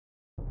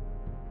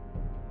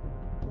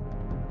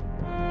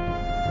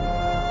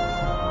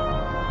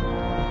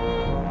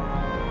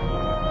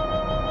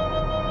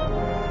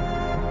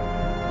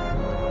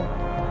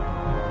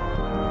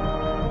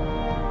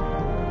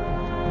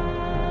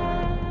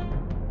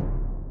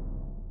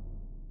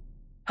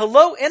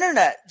Hello,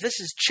 Internet. This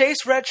is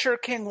Chase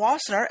Redshirt King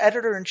Wassenaar,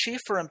 Editor-in-Chief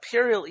for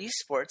Imperial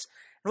Esports,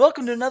 and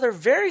welcome to another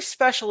very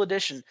special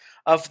edition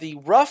of the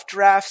Rough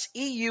Drafts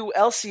EU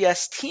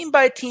LCS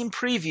team-by-team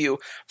preview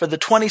for the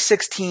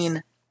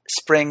 2016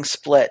 Spring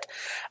Split.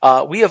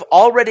 We have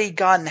already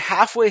gotten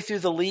halfway through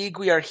the league.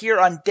 We are here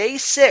on day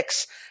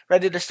 6,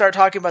 ready to start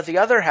talking about the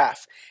other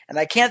half, and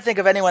I can't think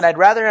of anyone I'd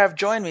rather have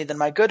join me than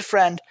my good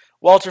friend,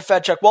 Walter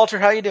Fedchuk. Walter,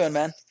 how you doing,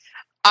 man?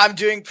 I'm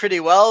doing pretty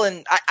well,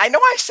 and I know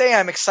I say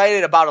I'm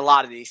excited about a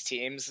lot of these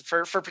teams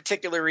for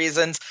particular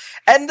reasons,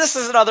 and this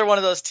is another one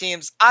of those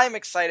teams I'm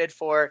excited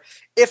for,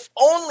 if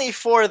only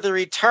for the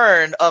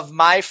return of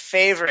my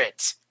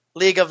favorite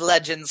League of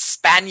Legends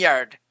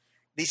Spaniard,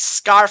 the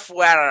Scarf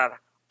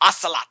Wearer,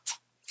 Ocelot.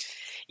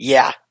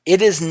 Yeah,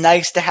 it is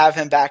nice to have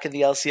him back in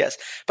the LCS.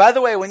 By the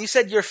way, when you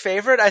said your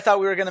favorite, I thought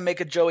we were going to make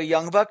a Joey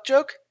Youngbuck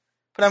joke,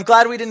 but I'm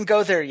glad we didn't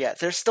go there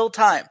yet. There's still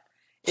time.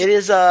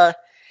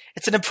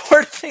 It's an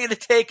important thing to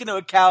take into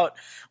account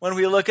when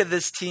we look at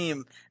this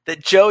team,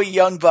 that Joey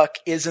Youngbuck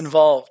is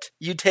involved.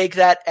 You take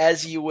that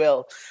as you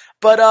will.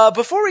 But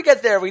before we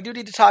get there, we do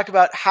need to talk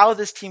about how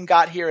this team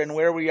got here and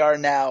where we are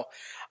now.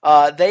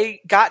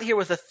 They got here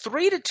with a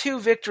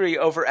 3-2 victory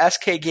over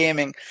SK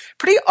Gaming.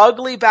 Pretty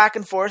ugly back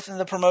and forth in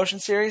the promotion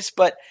series,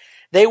 but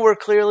they were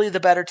clearly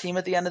the better team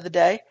at the end of the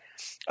day.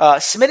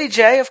 Smitty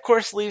J, of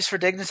course, leaves for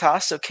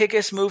Dignitas, so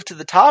Kikis moved to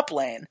the top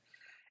lane.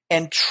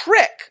 And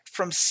Trick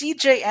from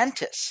CJ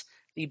Entus,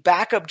 the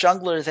backup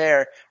jungler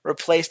there,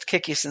 replaced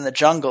Kikis in the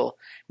jungle.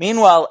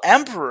 Meanwhile,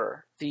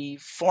 Emperor, the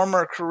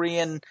former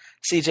Korean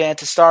CJ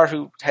Entus star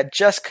who had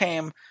just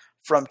came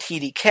from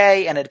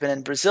TDK and had been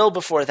in Brazil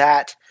before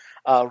that,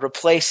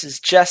 replaces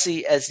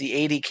Jesse as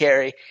the AD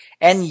carry.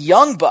 And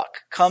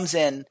Youngbuck comes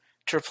in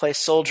to replace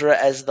Soldier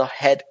as the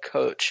head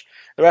coach.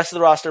 The rest of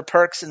the roster,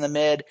 Perks in the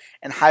mid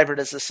and Hybrid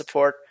as the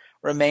support,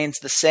 remains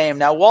the same.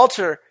 Now,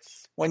 Walter,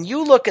 when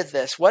you look at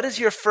this, what is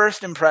your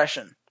first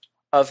impression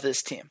of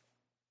this team?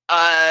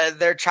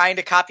 They're trying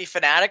to copy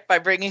Fnatic by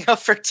bringing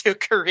over 2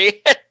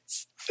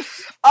 Koreans.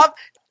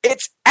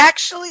 It's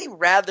actually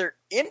rather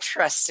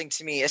interesting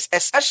to me,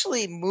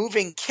 especially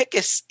moving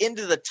Kikis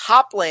into the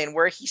top lane,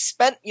 where he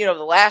spent, the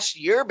last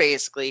year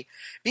basically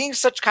being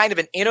such kind of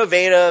an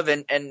innovative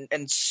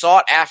and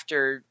sought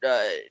after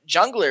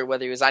jungler,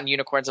 whether he was on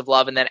Unicorns of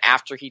Love and then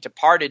after he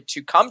departed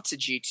to come to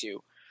G2.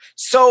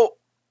 So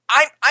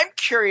I'm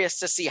curious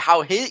to see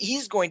how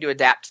he's going to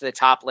adapt to the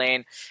top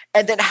lane,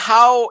 and then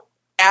how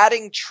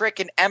adding Trick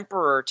and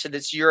Emperor to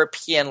this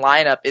European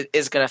lineup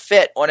is going to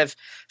fit. One of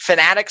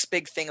Fnatic's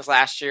big things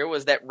last year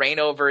was that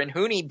Reignover and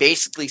Huni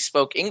basically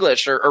spoke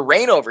English, or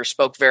Reignover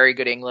spoke very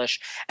good English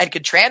and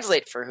could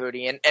translate for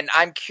Huni. And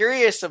I'm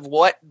curious of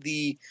what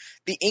the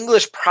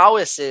English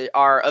prowess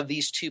are of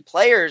these 2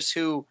 players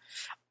who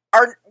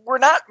were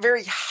not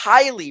very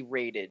highly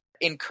rated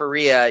in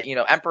Korea,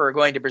 Emperor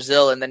going to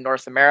Brazil and then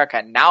North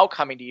America, now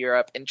coming to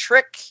Europe, and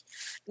Trick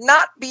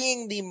not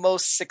being the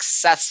most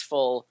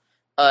successful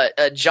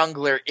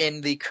jungler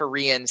in the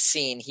Korean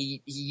scene.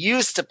 He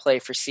used to play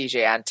for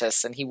CJ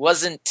Entus, and he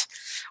wasn't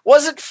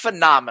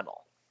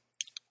phenomenal.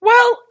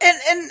 Well,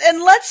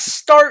 and let's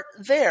start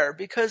there,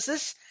 because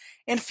this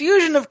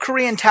infusion of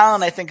Korean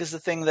talent, I think, is the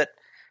thing that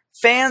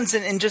fans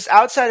and just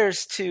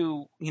outsiders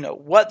to,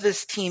 what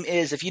this team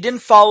is, if you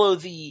didn't follow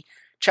the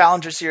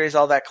Challenger Series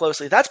all that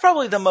closely, that's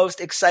probably the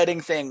most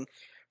exciting thing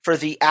for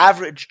the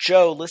average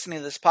Joe listening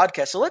to this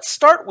podcast. So let's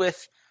start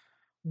with,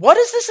 what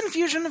does this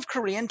infusion of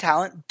Korean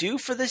talent do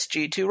for this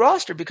G2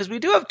 roster? Because we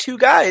do have 2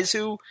 guys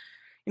who,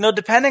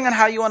 depending on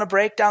how you want to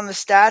break down the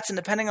stats and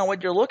depending on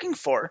what you're looking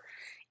for,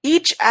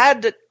 each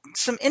add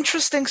some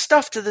interesting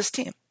stuff to this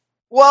team.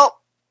 Well,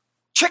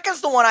 Trick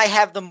is the one I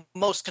have the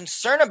most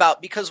concern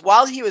about, because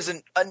while he was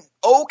an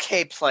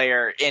okay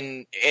player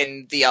in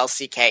the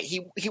LCK,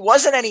 he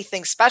wasn't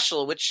anything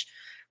special, which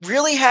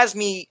really has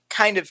me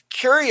kind of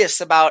curious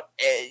about,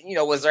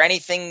 was there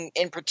anything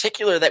in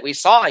particular that we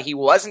saw? He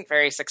wasn't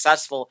very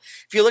successful.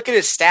 If you look at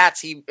his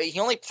stats, he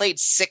only played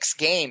 6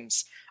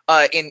 games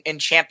in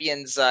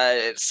Champions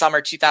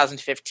Summer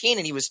 2015,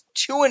 and he was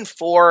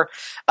 2-4.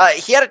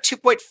 He had a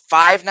 2.59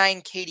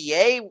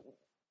 KDA,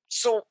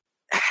 so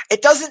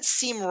it doesn't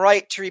seem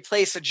right to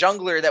replace a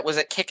jungler that was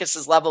at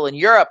Kikis' level in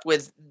Europe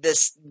with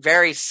this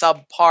very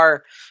subpar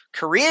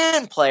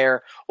Korean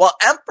player, while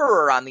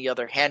Emperor, on the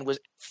other hand, was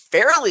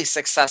fairly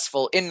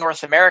successful in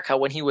North America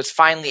when he was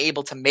finally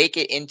able to make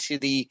it into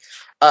the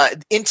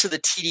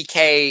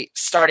TDK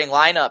starting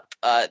lineup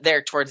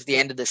there towards the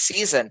end of the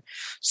season.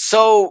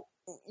 So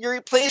you're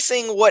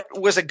replacing what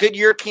was a good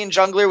European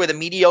jungler with a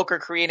mediocre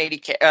Korean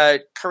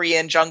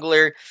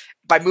jungler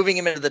by moving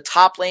him into the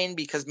top lane,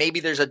 because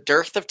maybe there's a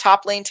dearth of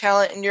top lane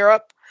talent in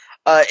Europe.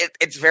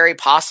 It's very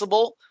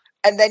possible.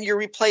 And then you're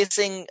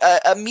replacing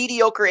a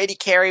mediocre AD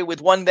carry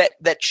with one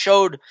that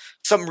showed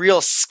some real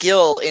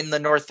skill in the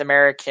North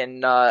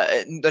American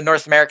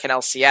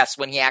LCS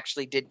when he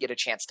actually did get a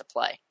chance to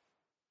play.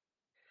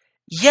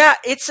 Yeah,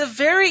 it's a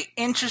very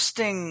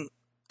interesting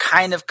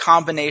kind of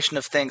combination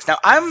of things. Now,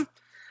 I'm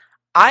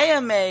I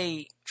am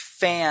a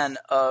fan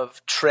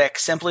of Trick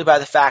simply by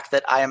the fact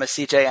that I am a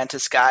CJ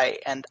Entis guy,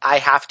 and I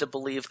have to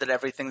believe that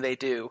everything they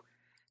do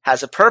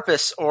has a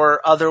purpose,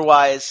 or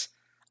otherwise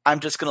I'm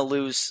just going to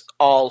lose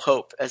all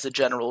hope as a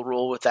general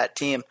rule with that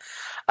team.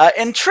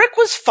 And Trick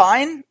was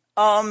fine.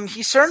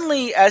 He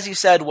certainly, as you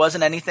said,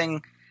 wasn't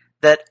anything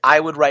that I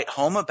would write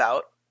home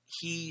about.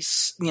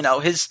 He's,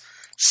 his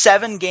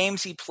 7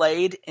 games he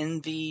played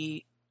in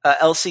the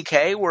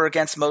LCK were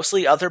against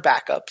mostly other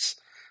backups.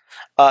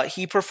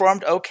 He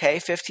performed okay,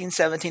 15,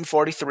 17,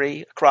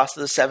 43 across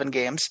those 7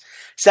 games.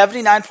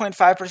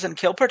 79.5%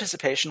 kill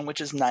participation,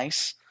 which is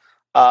nice.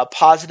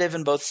 Positive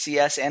in both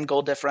CS and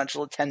goal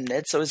differential at 10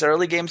 minutes, so his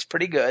early game's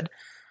pretty good.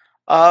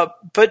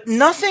 But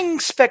nothing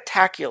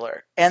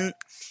spectacular. And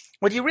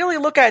what you really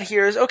look at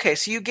here is, okay,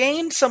 so you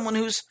gained someone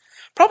who's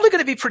probably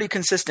going to be pretty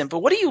consistent, but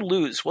what do you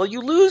lose? Well,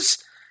 you lose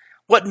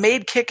what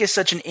made Kickus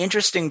such an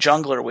interesting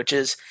jungler, which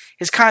is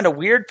his kind of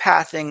weird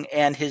pathing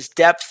and his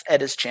depth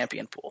at his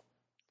champion pool.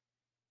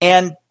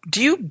 And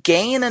do you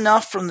gain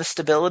enough from the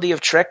stability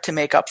of Trick to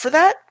make up for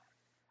that?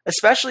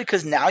 Especially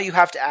because now you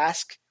have to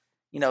ask,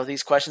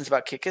 these questions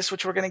about Kickus,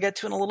 which we're going to get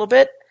to in a little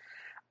bit.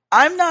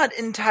 I'm not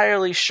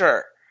entirely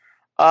sure.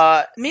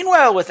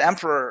 Meanwhile, with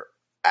Emperor,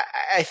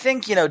 I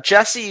think,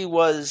 Jesse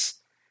was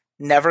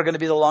never going to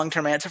be the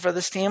long-term answer for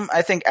this team.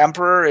 I think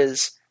Emperor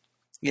is,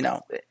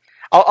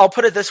 I'll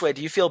put it this way.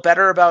 Do you feel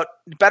better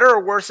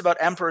or worse about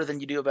Emperor than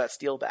you do about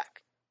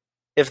Steelback?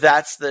 If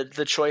that's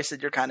the choice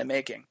that you're kind of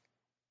making.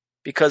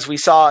 Because we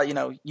saw,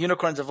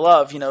 Unicorns of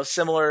Love,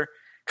 similar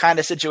kind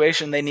of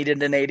situation. They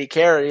needed an AD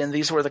carry, and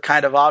these were the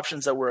kind of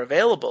options that were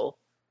available.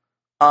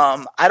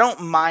 I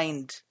don't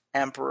mind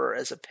Emperor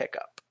as a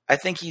pickup. I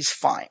think he's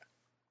fine.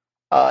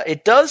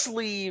 It does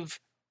leave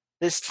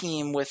this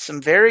team with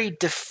some very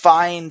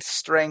defined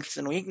strengths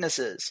and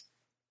weaknesses.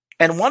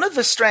 And one of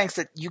the strengths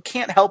that you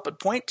can't help but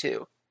point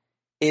to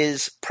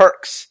is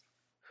Perkz,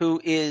 who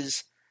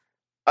is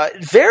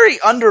very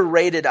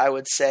underrated, I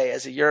would say,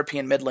 as a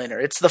European mid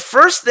laner. It's the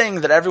first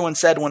thing that everyone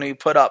said when we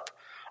put up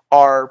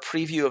our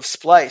preview of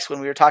Splice, when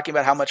we were talking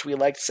about how much we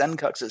liked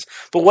Senkux's.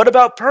 But what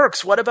about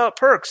Perkz? What about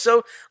Perkz?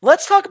 So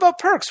let's talk about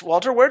Perkz.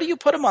 Walter, where do you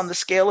put him on the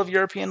scale of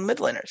European mid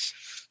laners?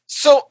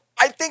 So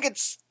I think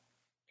it's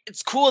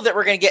cool that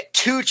we're going to get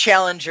 2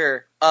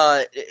 challenger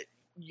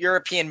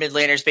European mid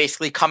laners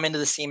basically come into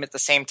the scene at the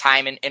same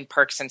time in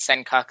Perkz and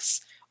Senkux.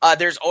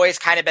 There's always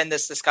kind of been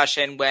this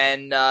discussion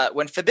when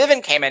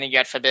Fabivin came in, and you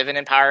had Fabivin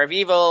and Power of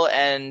Evil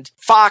and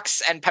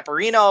Fox and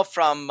Pepperino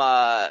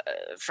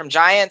from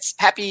Giants,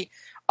 Peppy.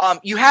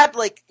 You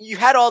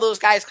had all those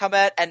guys come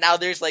in, and now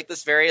there's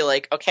this very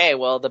okay,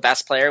 well, the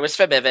best player was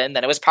Fabivin,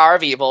 then it was Power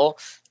of Evil,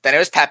 then it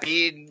was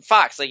Peppy and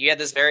Fox. You had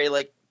this very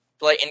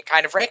blatant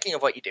kind of ranking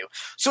of what you do.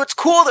 So it's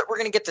cool that we're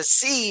going to get to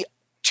see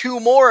 2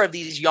 more of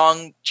these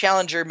young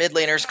challenger mid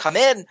laners come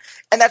in,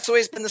 and that's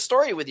always been the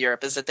story with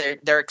Europe, is that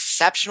they're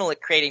exceptional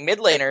at creating mid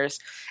laners,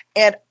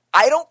 and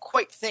I don't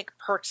quite think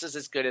Perkz is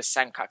as good as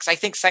Senkux. I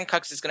think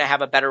Senkux is going to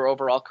have a better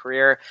overall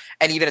career,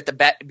 and even at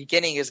the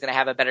beginning is going to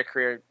have a better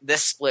career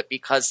this split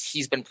because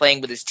he's been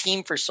playing with his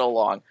team for so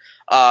long.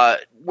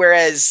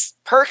 Whereas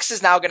Perkz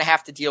is now going to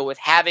have to deal with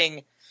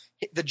having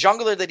the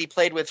jungler that he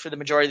played with for the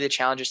majority of the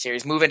Challenger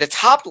Series move into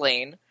top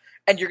lane,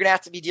 and you're going to have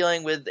to be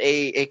dealing with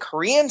a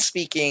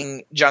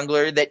Korean-speaking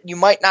jungler that you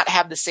might not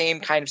have the same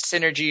kind of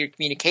synergy or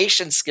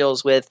communication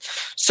skills with.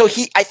 So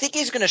I think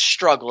he's going to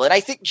struggle. And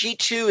I think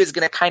G2 is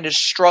going to kind of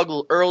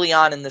struggle early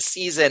on in the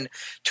season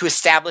to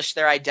establish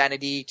their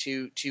identity,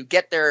 to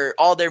get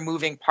all their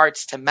moving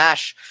parts to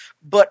mesh.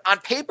 But on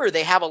paper,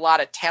 they have a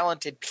lot of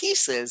talented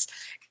pieces.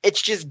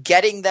 It's just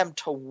getting them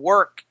to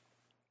work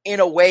in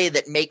a way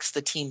that makes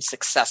the team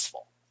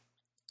successful.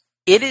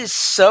 It is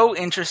so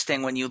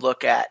interesting when you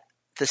look at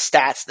the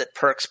stats that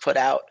Perkz put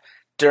out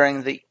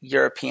during the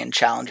European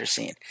Challenger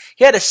scene.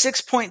 He had a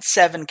 6.7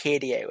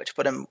 KDA, which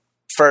put him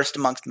first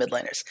amongst mid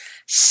laners.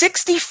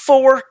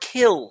 64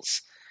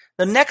 kills.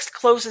 The next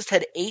closest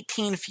had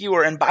 18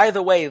 fewer, and by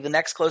the way, the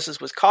next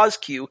closest was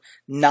CosQ,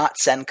 not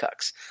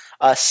Senkux.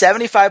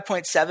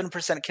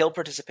 75.7% kill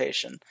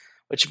participation,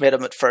 which made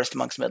him at first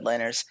amongst mid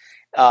laners.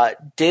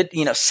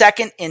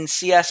 Second in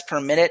CS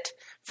per minute,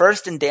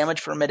 first in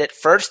damage per minute,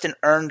 first in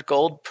earned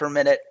gold per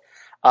minute,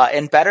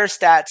 and better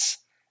stats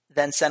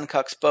than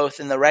Senkux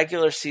both in the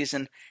regular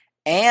season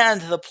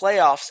and the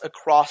playoffs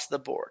across the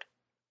board.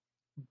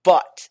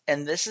 But,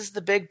 and this is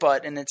the big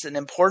but, and it's an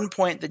important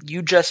point that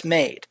you just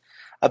made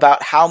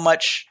about how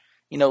much,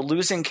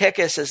 losing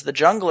Kickus as the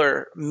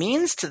jungler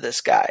means to this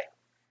guy.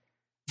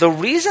 The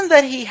reason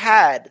that he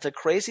had the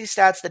crazy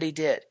stats that he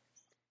did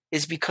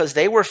is because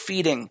they were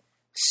feeding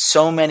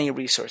so many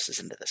resources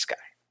into this guy.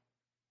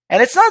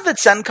 And it's not that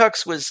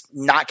Senkux was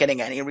not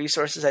getting any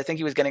resources. I think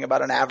he was getting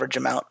about an average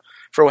amount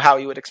for how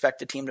you would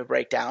expect a team to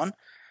break down.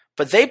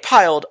 But they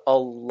piled a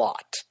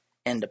lot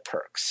into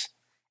Perkz.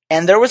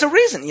 And there was a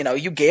reason.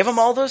 You gave him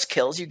all those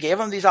kills, you gave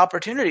him these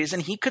opportunities,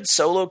 and he could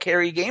solo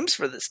carry games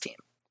for this team.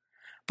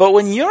 But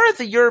when you're at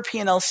the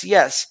European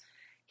LCS,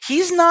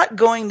 he's not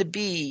going to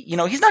be,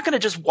 he's not going to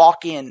just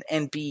walk in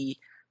and be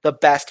the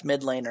best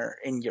mid laner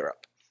in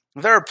Europe.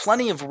 There are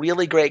plenty of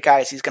really great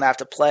guys he's going to have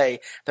to play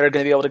that are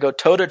going to be able to go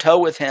toe-to-toe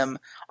with him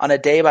on a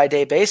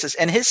day-by-day basis.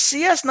 And his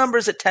CS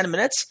numbers at 10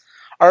 minutes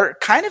are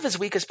kind of his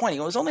weakest point. He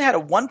was only had a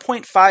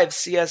 1.5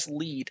 CS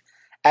lead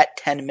at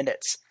 10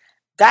 minutes.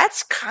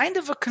 That's kind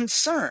of a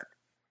concern.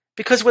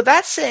 Because what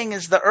that's saying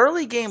is the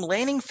early game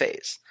laning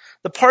phase,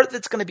 the part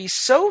that's going to be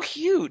so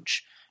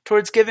huge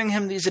towards giving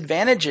him these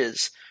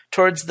advantages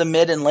towards the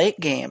mid and late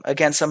game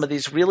against some of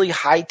these really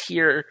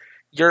high-tier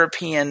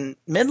European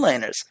mid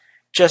laners,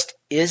 just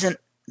isn't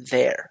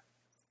there.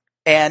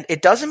 And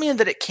it doesn't mean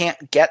that it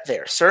can't get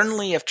there.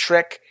 Certainly if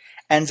Trick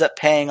ends up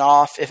paying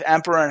off, if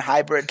Emperor and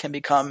Hybrid can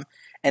become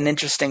an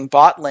interesting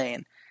bot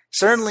lane,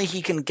 certainly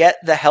he can get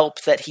the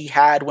help that he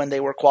had when they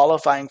were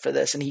qualifying for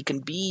this, and he can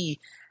be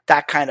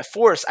that kind of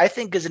force. I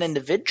think as an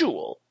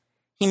individual,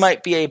 he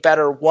might be a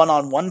better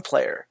one-on-one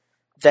player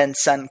than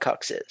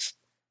Senkux is.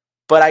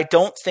 But I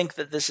don't think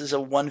that this is a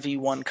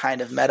 1v1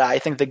 kind of meta. I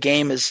think the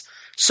game is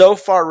so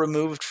far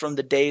removed from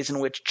the days in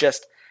which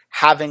just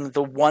having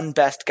the one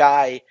best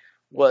guy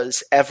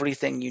was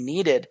everything you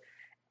needed.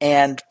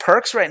 And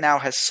Perkz right now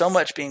has so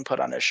much being put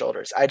on his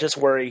shoulders. I just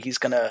worry he's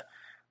going to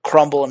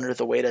crumble under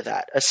the weight of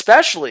that,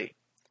 especially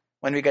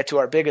when we get to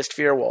our biggest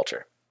fear,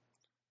 Walter,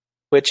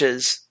 which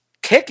is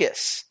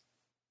Kikis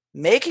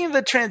making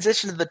the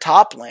transition to the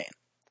top lane.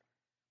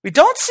 We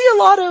don't see a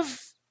lot of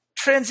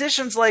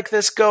transitions like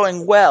this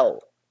going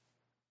well.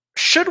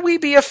 Should we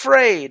be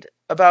afraid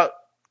about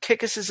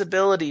Kikis'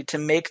 ability to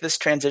make this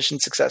transition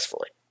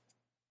successfully?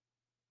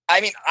 I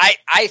mean,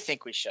 I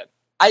think we should.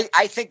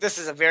 I think this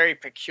is a very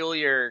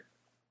peculiar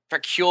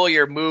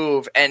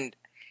move, and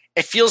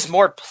it feels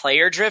more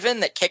player-driven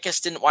that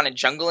Kikis didn't want to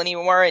jungle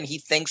anymore, and he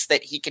thinks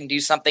that he can do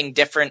something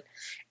different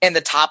in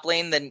the top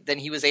lane than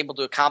he was able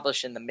to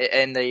accomplish in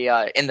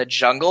the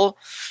jungle.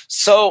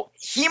 So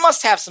he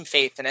must have some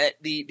faith in it.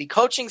 The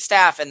coaching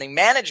staff and the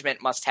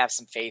management must have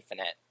some faith in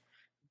it.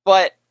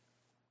 But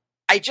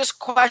I just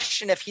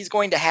question if he's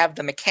going to have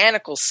the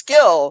mechanical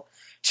skill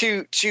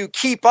to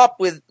keep up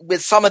with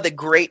some of the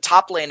great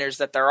top laners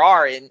that there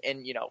are in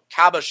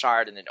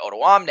Cabochard and in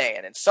Odoamne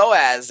and in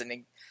Soaz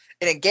and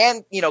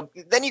again,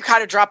 then you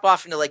kind of drop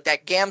off into like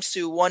that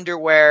Gamsu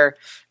Wonderwear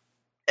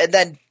and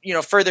then,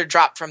 further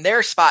drop from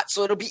their spot.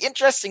 So it'll be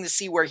interesting to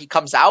see where he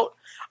comes out.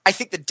 I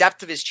think the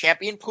depth of his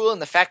champion pool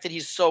and the fact that he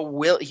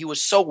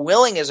was so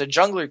willing as a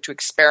jungler to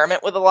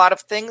experiment with a lot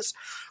of things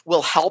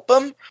will help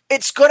him.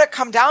 It's going to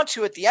come down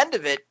to, at the end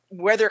of it,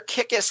 whether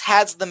Kikis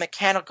has the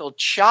mechanical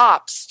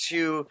chops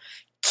to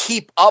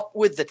keep up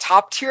with the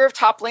top tier of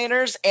top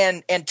laners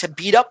and to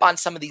beat up on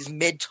some of these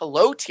mid to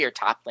low tier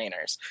top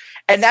laners.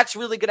 And that's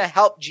really going to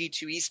help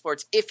G2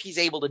 Esports if he's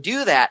able to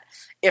do that.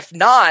 If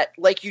not,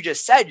 like you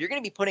just said, you're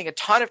going to be putting a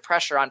ton of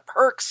pressure on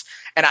Perkz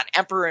and on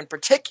Emperor in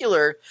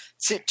particular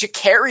to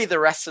carry the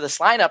rest of this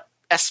lineup,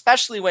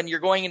 especially when you're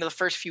going into the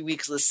first few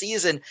weeks of the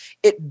season,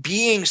 it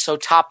being so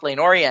top lane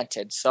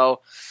oriented. So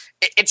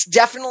it's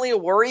definitely a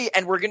worry,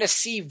 and we're going to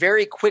see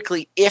very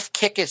quickly if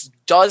Kikis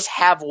does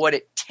have what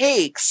it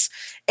takes,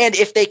 and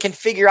if they can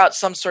figure out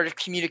some sort of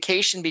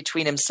communication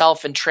between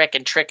himself and Trick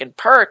and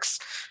Perkz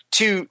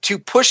to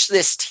push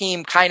this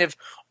team kind of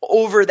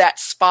over that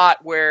spot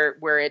where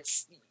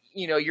it's,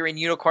 you're in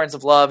Unicorns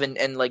of Love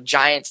and like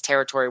Giants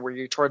territory where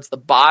you're towards the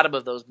bottom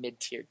of those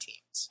mid-tier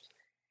teams.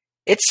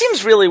 It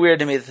seems really weird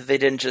to me that they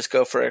didn't just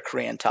go for a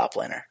Korean top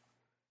laner.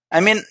 I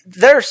mean,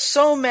 there are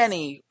so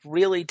many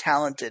really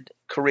talented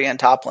Korean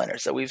top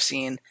laners that we've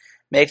seen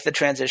make the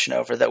transition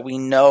over that we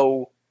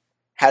know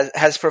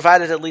has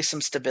provided at least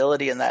some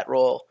stability in that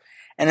role.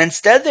 And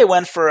instead they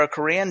went for a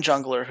Korean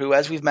jungler who,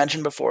 as we've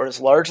mentioned before,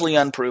 is largely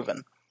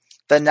unproven,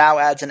 that now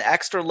adds an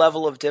extra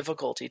level of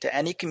difficulty to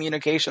any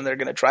communication they're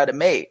going to try to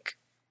make.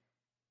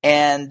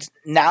 And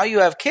now you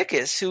have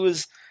Kikis, who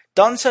has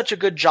done such a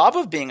good job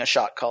of being a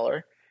shot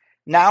caller,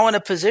 now in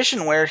a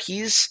position where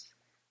he's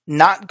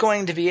not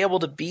going to be able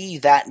to be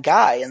that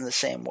guy in the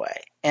same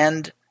way.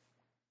 And,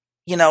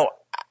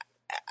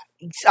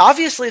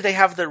 obviously they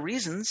have their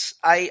reasons.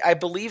 I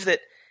believe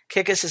that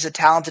Kikis is a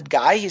talented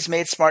guy. He's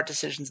made smart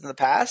decisions in the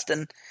past.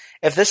 And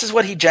if this is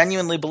what he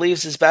genuinely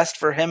believes is best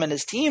for him and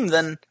his team,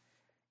 then,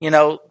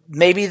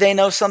 maybe they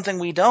know something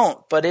we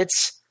don't. But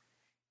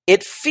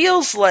it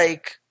feels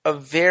like a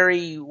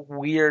very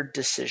weird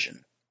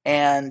decision.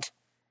 And,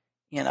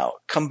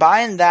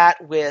 combine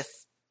that with,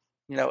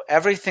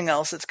 everything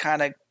else that's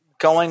kind of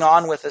going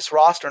on with this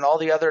roster and all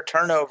the other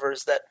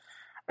turnovers that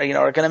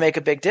are going to make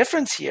a big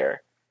difference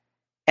here.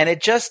 And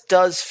it just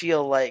does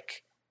feel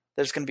like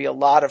there's going to be a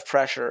lot of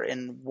pressure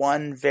in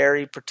one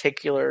very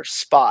particular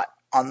spot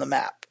on the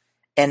map.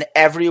 And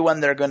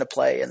everyone they're going to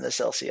play in this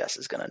LCS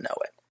is going to know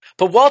it.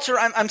 But Walter,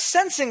 I'm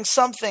sensing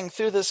something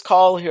through this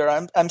call here.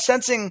 I'm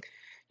sensing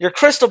your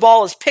crystal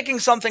ball is picking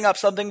something up,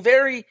 something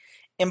very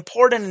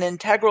important and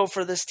integral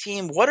for this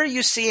team. What are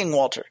you seeing,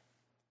 Walter?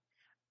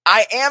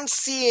 I am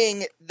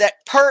seeing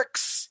that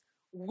Perkz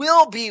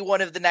will be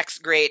one of the next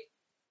great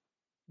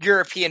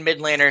European mid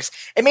laners.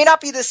 It may not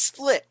be this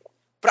split,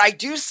 but I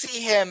do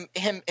see him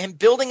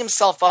building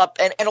himself up,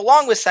 and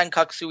along with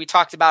Senkux, who we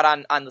talked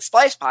about on the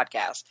Splice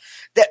podcast,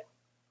 that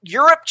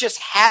Europe just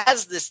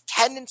has this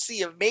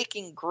tendency of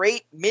making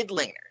great mid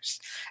laners.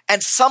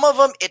 And some of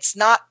them, it's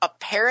not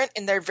apparent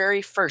in their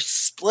very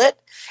first split.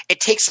 It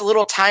takes a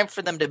little time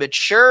for them to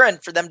mature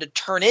and for them to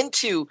turn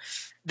into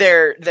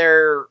their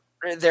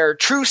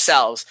true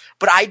selves.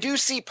 But I do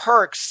see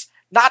Perkz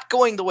not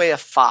going the way of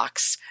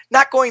Fox,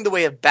 not going the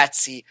way of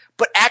Betsy,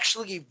 but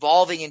actually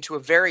evolving into a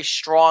very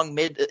strong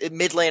mid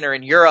laner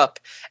in Europe.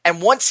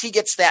 And once he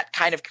gets that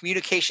kind of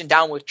communication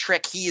down with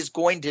Trick, he is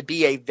going to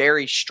be a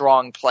very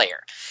strong player.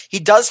 He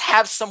does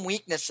have some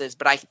weaknesses,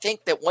 but I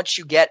think that once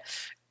you get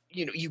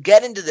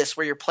into this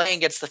where you're playing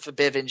against the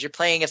Fabivens, you're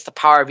playing against the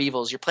Power of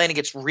Evils, you're playing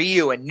against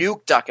Ryu and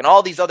Nukeduck and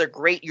all these other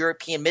great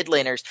European mid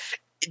laners,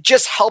 it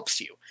just helps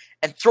you.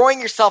 And throwing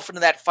yourself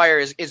into that fire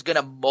is going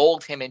to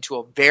mold him into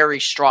a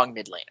very strong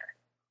mid laner.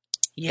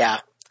 Yeah.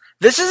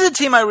 This is a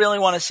team I really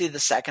want to see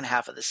the second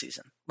half of the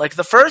season. Like,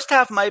 the first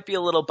half might be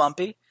a little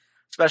bumpy,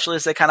 especially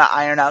as they kind of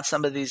iron out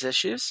some of these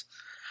issues.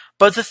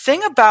 But the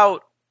thing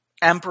about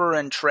Emperor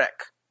and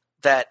Trick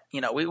that,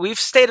 we've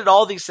stated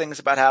all these things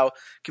about how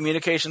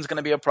communication is going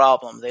to be a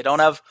problem. They don't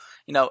have,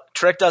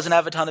 Trick doesn't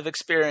have a ton of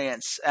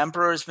experience.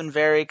 Emperor's been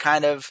very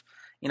kind of,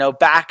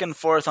 back and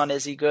forth on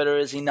is he good or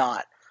is he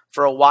not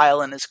for a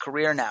while in his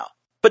career now.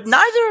 But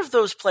neither of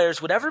those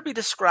players would ever be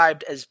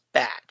described as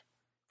bad.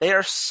 They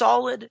are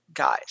solid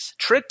guys.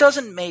 Trick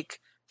doesn't make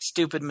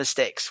stupid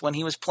mistakes. When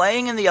he was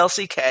playing in the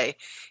LCK,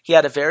 he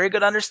had a very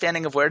good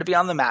understanding of where to be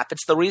on the map.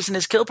 It's the reason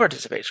his kill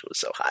participation was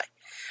so high.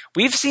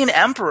 We've seen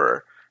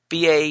Emperor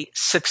be a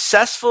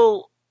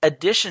successful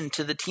addition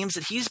to the teams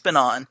that he's been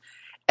on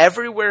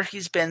everywhere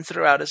he's been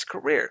throughout his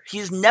career.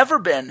 He's never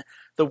been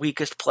the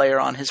weakest player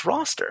on his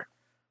roster.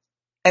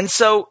 And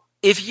so,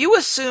 if you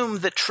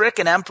assume that Trick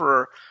and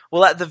Emperor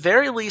will at the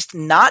very least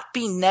not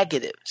be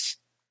negatives,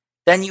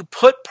 then you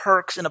put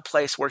Perkz in a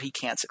place where he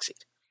can't succeed.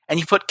 And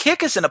you put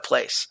Kikis in a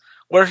place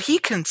where he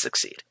can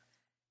succeed.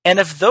 And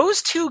if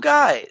those two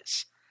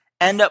guys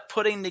end up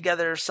putting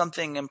together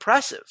something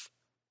impressive,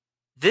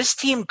 this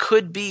team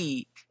could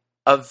be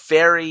a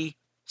very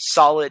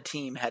solid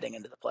team heading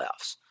into the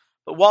playoffs.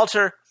 But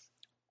Walter,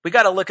 we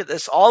got to look at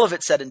this, all of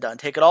it said and done,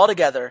 take it all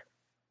together,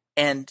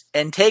 and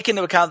take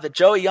into account that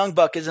Joey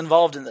Youngbuck is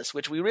involved in this,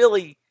 which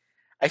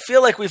I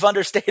feel like we've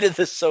understated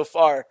this so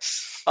far,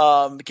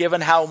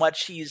 given how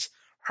much he's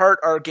hurt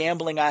our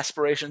gambling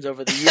aspirations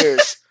over the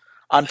years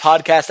on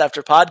podcast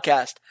after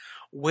podcast.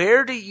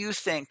 Where do you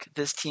think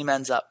this team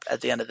ends up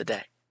at the end of the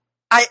day?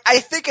 I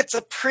think it's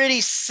a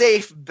pretty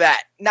safe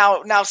bet.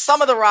 Now,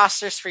 some of the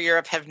rosters for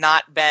Europe have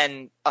not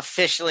been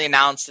officially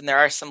announced, and there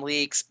are some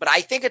leaks, but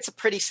I think it's a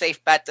pretty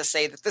safe bet to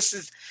say that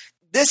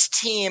this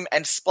team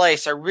and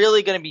Splyce are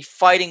really going to be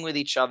fighting with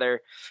each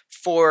other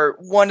for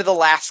one of the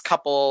last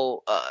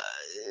couple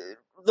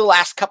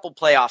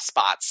playoff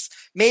spots.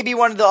 Maybe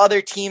one of the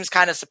other teams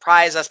kind of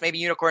surprise us. Maybe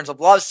Unicorns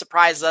of Love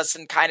surprise us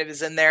and kind of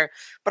is in there.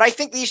 But I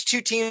think these two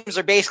teams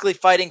are basically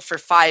fighting for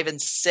 5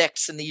 and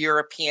 6 in the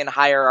European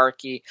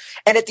hierarchy.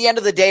 And at the end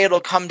of the day, it'll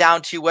come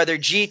down to whether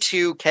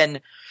G2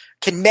 can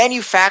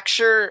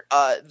manufacture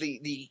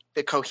the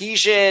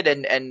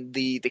cohesion and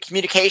the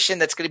communication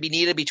that's going to be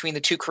needed between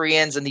the two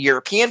Koreans and the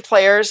European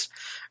players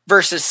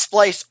versus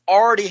Splyce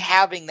already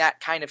having that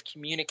kind of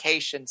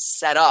communication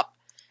set up.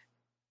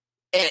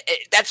 And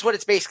that's what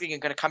it's basically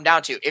going to come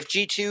down to. If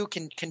G2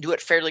 can do it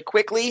fairly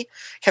quickly,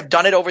 have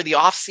done it over the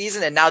off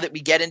season, and now that we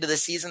get into the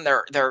season,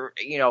 they're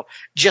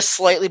just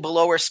slightly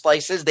below where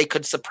Splyce is, they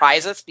could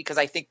surprise us because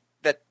I think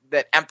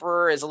that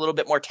Emperor is a little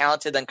bit more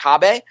talented than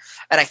Kabe,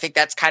 and I think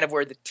that's kind of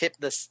where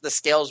the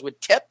scales would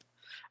tip.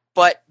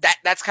 But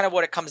that's kind of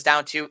what it comes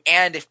down to.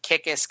 And if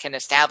Kikis can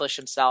establish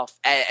himself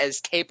as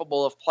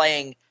capable of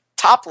playing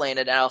top lane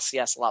at an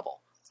LCS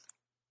level.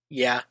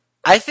 Yeah.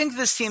 I think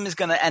this team is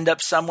going to end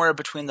up somewhere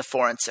between the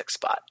 4 and 6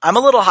 spot. I'm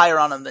a little higher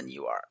on them than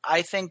you are.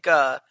 I think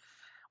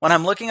when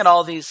I'm looking at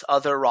all these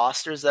other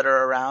rosters that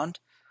are around,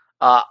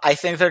 I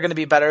think they're going to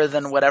be better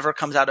than whatever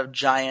comes out of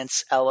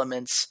Giants,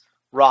 Elements,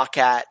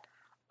 Roccat,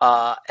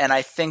 and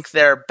I think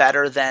they're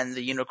better than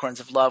the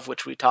Unicorns of Love,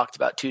 which we talked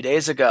about 2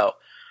 days ago.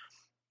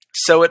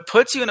 So it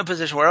puts you in a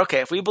position where, okay,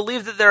 if we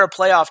believe that they're a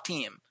playoff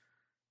team,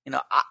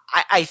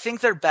 I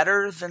think they're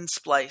better than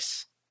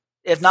Splyce.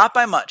 If not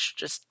by much,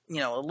 just,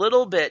 a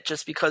little bit,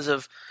 just because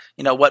of,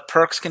 what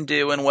Perkz can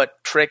do and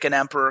what Trick and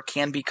Emperor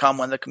can become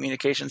when the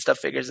communication stuff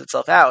figures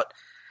itself out.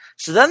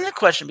 So then the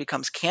question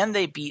becomes, can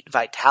they beat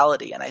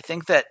Vitality? And I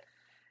think that,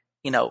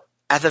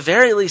 at the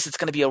very least, it's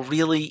going to be a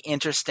really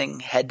interesting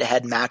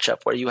head-to-head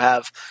matchup where you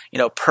have,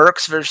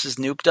 Perkz versus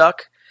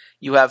Nukeduck,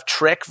 you have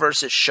Trick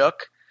versus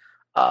Shook,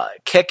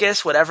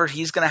 Kikis, whatever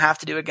he's going to have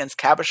to do against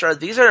Cabochard.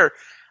 These are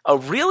a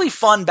really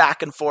fun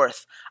back and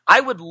forth.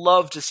 I would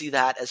love to see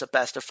that as a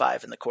best of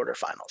 5 in the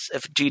quarterfinals.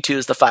 If G2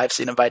 is the 5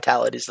 seed and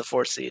Vitality is the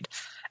 4 seed,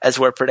 as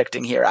we're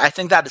predicting here, I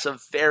think that is a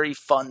very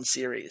fun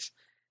series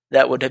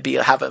that would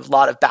have a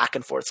lot of back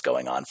and forths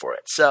going on for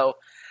it. So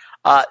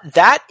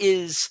that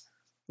is,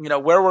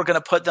 where we're going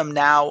to put them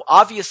now.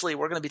 Obviously,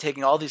 we're going to be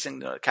taking all these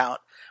into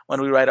account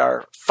when we write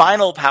our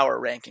final power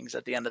rankings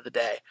at the end of the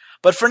day.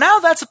 But for now,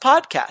 that's a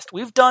podcast.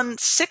 We've done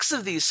 6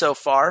 of these so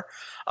far.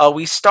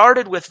 We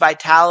started with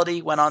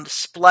Vitality, went on to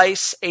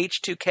Splice,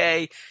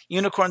 H2K,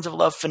 Unicorns of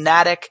Love,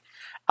 Fnatic,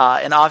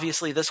 and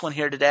obviously this one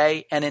here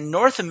today. And in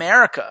North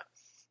America,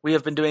 we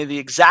have been doing the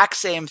exact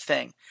same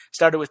thing.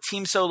 Started with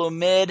Team Solo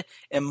Mid,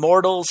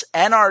 Immortals,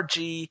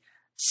 NRG,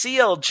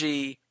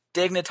 CLG,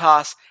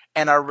 Dignitas,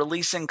 and are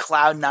releasing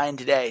Cloud9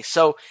 today.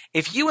 So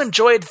if you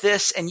enjoyed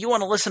this and you want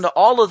to listen to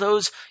all of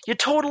those, you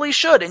totally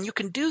should. And you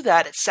can do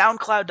that at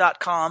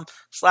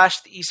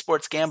soundcloud.com/the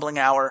Esports Gambling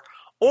Hour,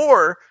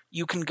 or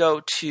you can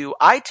go to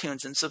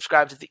iTunes and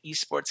subscribe to the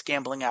Esports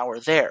Gambling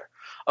Hour there.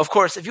 Of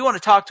course, if you want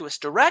to talk to us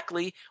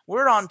directly,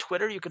 we're on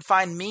Twitter. You can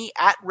find me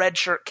at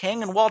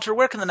RedShirtKing. And Walter,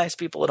 where can the nice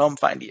people at home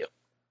find you?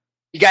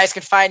 You guys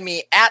can find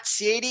me at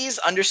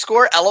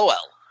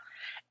C80s_LOL.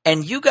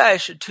 And you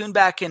guys should tune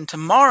back in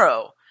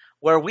tomorrow,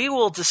 where we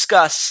will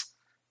discuss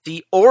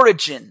the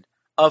origin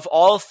of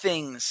all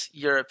things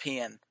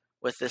European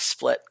with this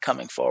split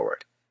coming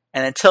forward.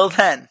 And until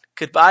then,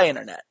 goodbye,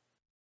 Internet.